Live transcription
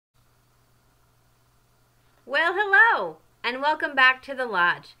Well, hello, and welcome back to the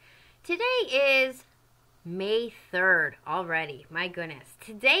lodge. Today is May 3rd already. My goodness.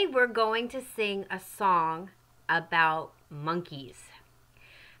 Today we're going to sing a song about monkeys.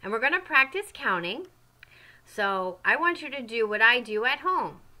 And we're going to practice counting. So I want you to do what I do at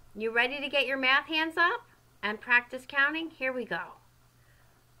home. You ready to get your math hands up and practice counting? Here we go.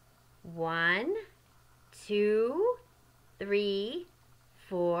 1, 2, 3,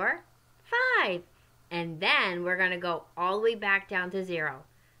 4, 5. And then we're going to go all the way back down to 0.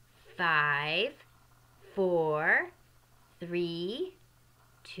 5, 4, 3,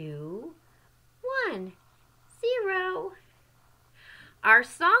 2, 1, 0. Our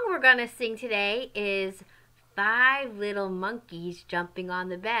song we're going to sing today is 5 Little Monkeys Jumping on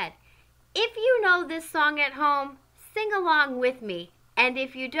the Bed. If you know this song at home, sing along with me. And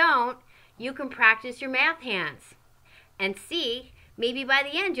if you don't, you can practice your math hands and see, maybe by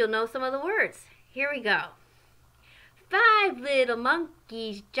the end you'll know some of the words. Here we go. 5 little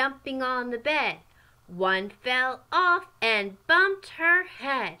monkeys jumping on the bed. One fell off and bumped her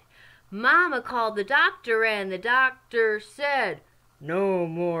head. Mama called the doctor and the doctor said, "No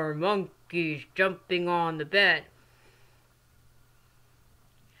more monkeys jumping on the bed."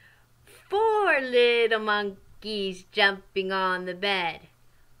 4 little monkeys jumping on the bed.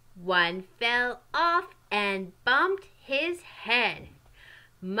 One fell off and bumped his head.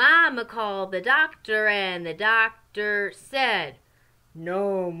 Mama called the doctor and the doctor said,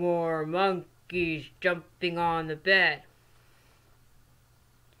 "No more monkeys jumping on the bed."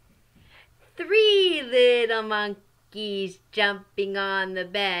 3 little monkeys jumping on the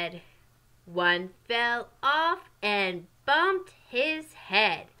bed. One fell off and bumped his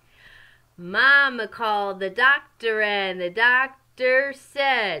head. Mama called the doctor and the doctor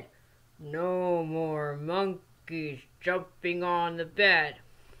said, "No more monkeys jumping on the bed."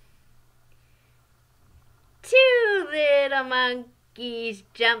 2 little monkeys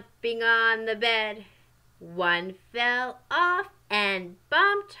jumping on the bed. One fell off and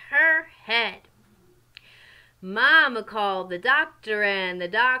bumped her head. Mama called the doctor and the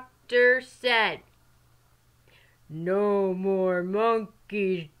doctor said, "No more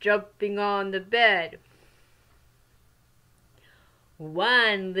monkeys jumping on the bed."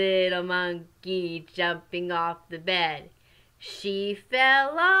 1 little monkey jumping off the bed. She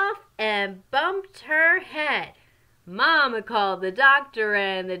fell off and bumped her head. Mama called the doctor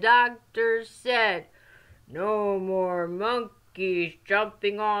and the doctor said, "No more monkeys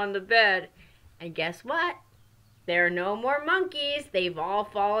jumping on the bed." And guess what? There are no more monkeys. They've all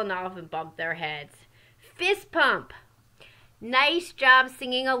fallen off and bumped their heads. Fist pump. Nice job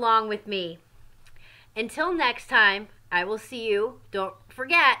singing along with me. Until next time, I will see you. Don't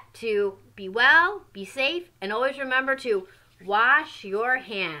forget to be well, be safe, and always remember to wash your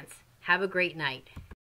hands. Have a great night.